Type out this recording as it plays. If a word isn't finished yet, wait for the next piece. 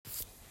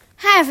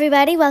Hi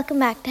everybody, welcome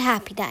back to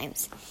Happy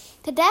Times.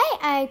 Today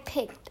I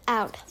picked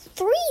out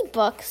 3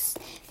 books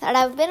that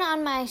have been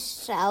on my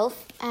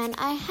shelf and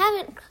I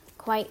haven't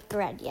quite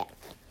read yet.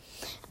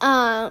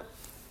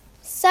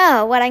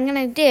 So what I'm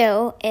going to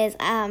do is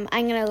I'm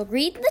going to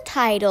read the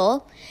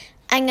title,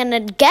 I'm going to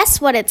guess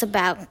what it's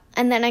about,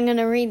 and then I'm going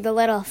to read the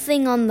little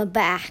thing on the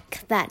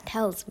back that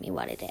tells me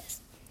what it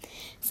is.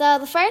 So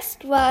the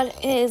first one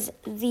is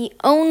The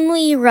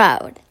Only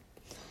Road.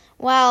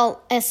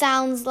 Well, it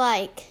sounds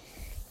like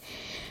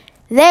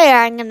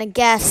I'm going to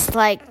guess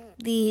like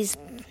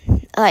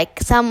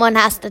someone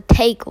has to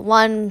take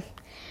one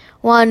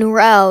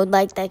road,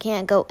 like they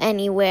can't go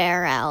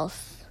anywhere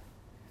else.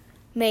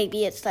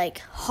 Maybe it's like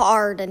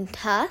hard and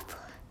tough.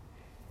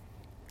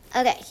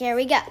 Okay, here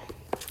we go.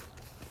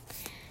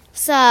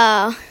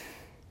 So,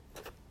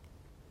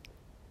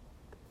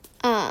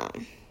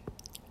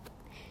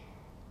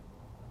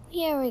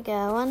 here we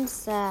go, one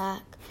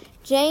sec.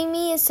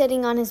 Jamie is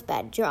sitting on his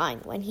bed drawing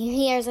when he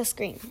hears a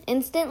scream.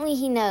 Instantly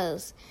he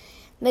knows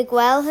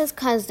Miguel, his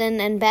cousin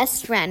and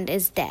best friend,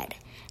 is dead.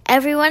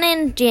 Everyone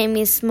in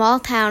Jamie's small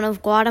town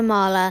of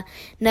Guatemala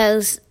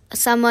knows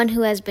someone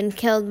who has been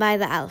killed by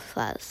the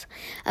Alphas,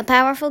 a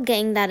powerful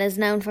gang that is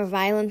known for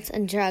violence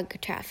and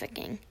drug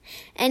trafficking.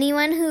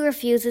 Anyone who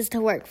refuses to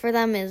work for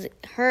them is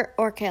hurt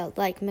or killed,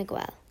 like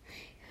Miguel.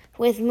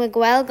 With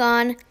Miguel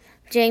gone,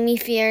 Jamie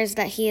fears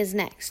that he is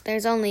next.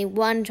 There's only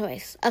one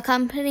choice.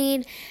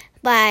 Accompanied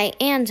by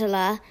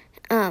Angela,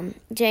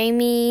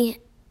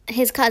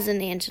 his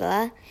cousin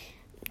Angela,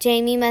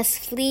 Jamie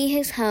must flee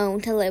his home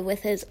to live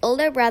with his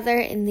older brother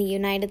in the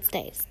United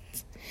States.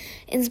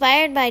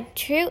 Inspired by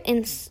true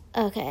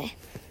okay,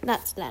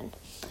 that's done.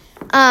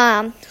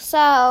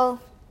 So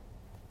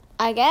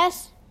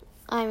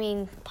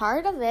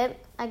part of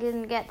it. I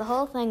didn't get the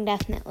whole thing,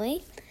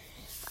 definitely.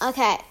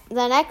 Okay,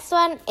 the next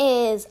one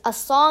is A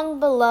Song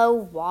Below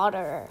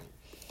Water.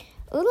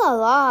 Ooh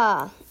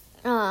la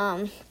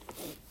la.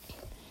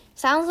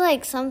 Sounds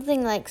like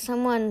something like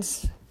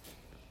someone's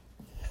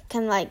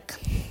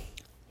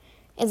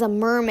is a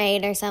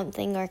mermaid or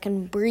something, or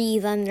can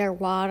breathe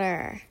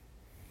underwater.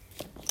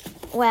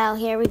 Well,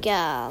 here we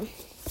go.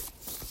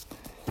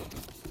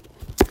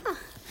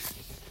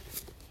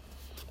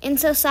 In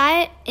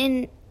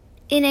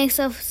a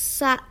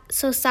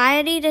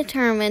society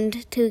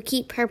determined to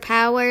keep her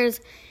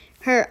powers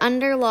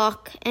under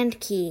lock and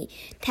key,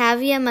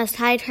 Tavia must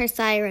hide her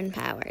siren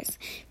powers.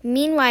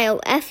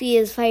 Meanwhile, Effie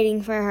is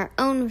fighting for her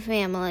own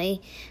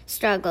family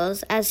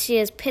struggles as she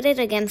is pitted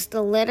against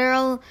the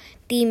literal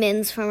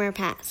demons from her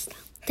past.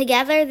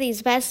 Together,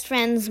 these best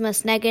friends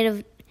must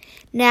navigate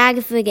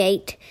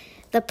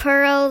the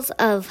perils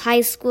of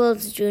high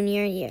school's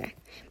junior year.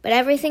 But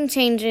everything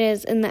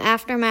changes in the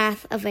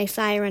aftermath of a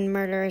siren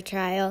murder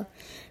trial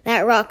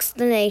that rocks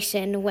the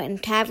nation when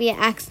Tavia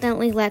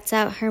accidentally lets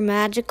out her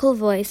magical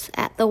voice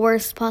at the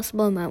worst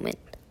possible moment.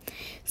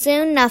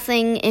 Soon,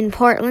 nothing in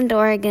Portland,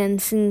 Oregon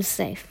seems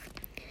safe.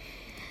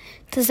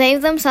 To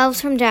save themselves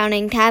from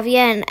drowning,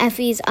 Tavia and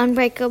Effie's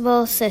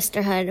unbreakable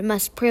sisterhood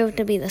must prove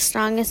to be the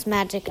strongest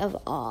magic of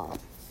all.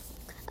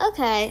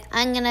 Okay,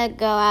 I'm going to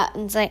go out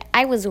and say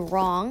I was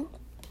wrong.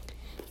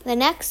 The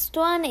next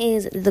one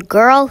is The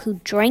Girl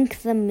Who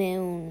Drank the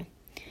Moon.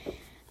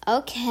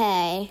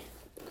 Okay.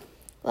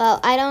 Well,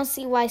 I don't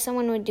see why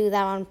someone would do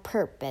that on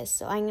purpose,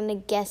 so I'm going to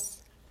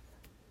guess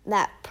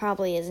that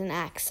probably is an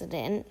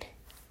accident.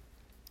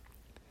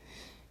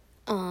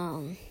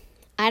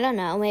 I don't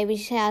know, maybe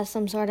she has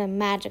some sort of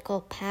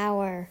magical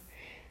power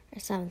or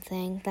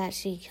something that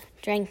she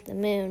drank the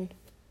moon.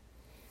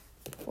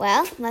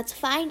 Well, let's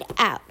find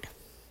out.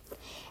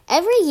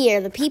 Every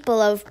year, the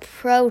people of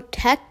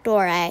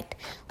Protectorate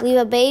leave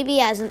a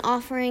baby as an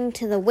offering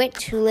to the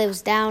witch who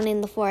lives down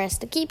in the forest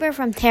to keep her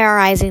from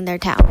terrorizing their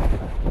town.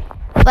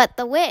 But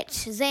the witch,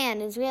 Zan,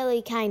 is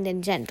really kind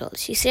and gentle.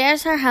 She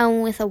shares her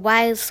home with a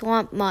wise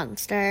swamp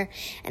monster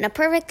and a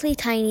perfectly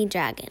tiny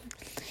dragon.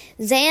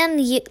 Zan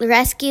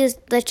rescues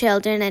the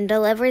children and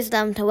delivers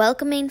them to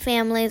welcoming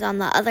families on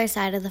the other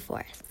side of the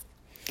forest.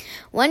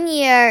 One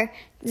year,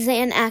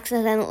 Zan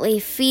accidentally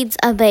feeds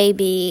a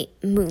baby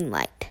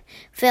moonlight,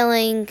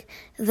 filling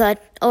the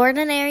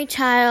ordinary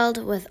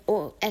child with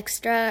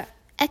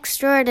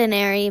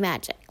extraordinary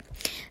magic.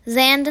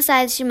 Zan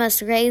decides she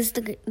must raise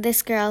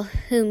this girl,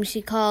 whom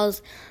she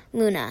calls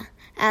Luna,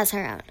 as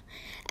her own.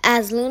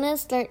 As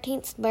Luna's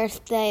 13th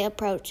birthday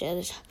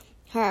approaches,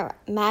 her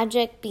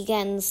magic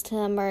begins to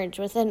emerge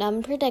with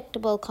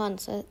unpredictable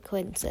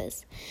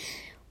consequences.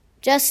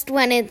 Just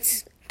when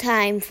it's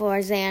time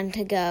for Zan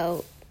to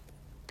go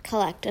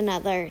collect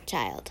another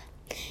child.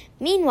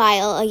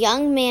 Meanwhile, a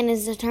young man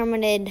is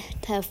determined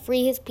to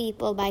free his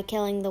people by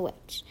killing the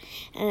witch,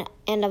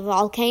 and a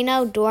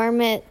volcano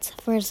dormant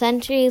for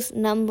centuries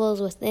numbles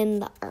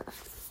within the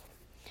earth.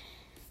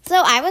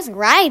 So I was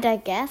right, I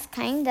guess,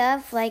 kind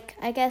of.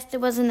 I guess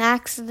it was an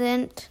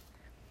accident.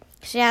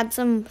 She had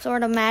some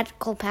sort of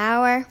magical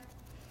power.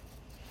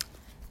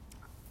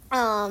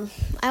 I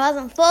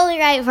wasn't fully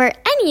right for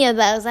any of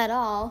those at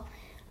all.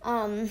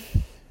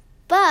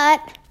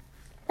 But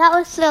that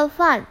was still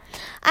fun.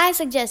 I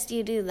suggest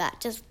you do that.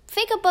 Just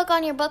pick a book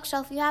on your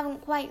bookshelf you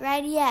haven't quite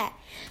read yet.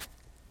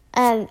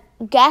 And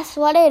guess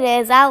what it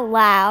is out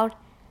loud.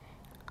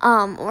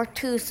 Or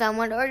to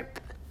someone, or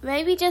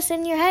maybe just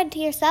in your head to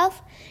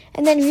yourself,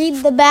 and then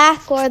read the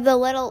back or the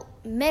little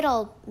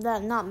the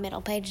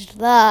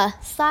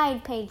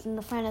side page in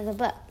the front of the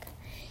book.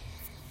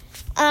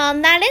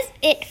 That is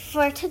it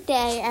for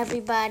today,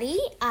 everybody.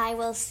 I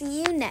will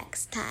see you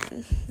next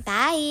time.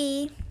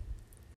 Bye.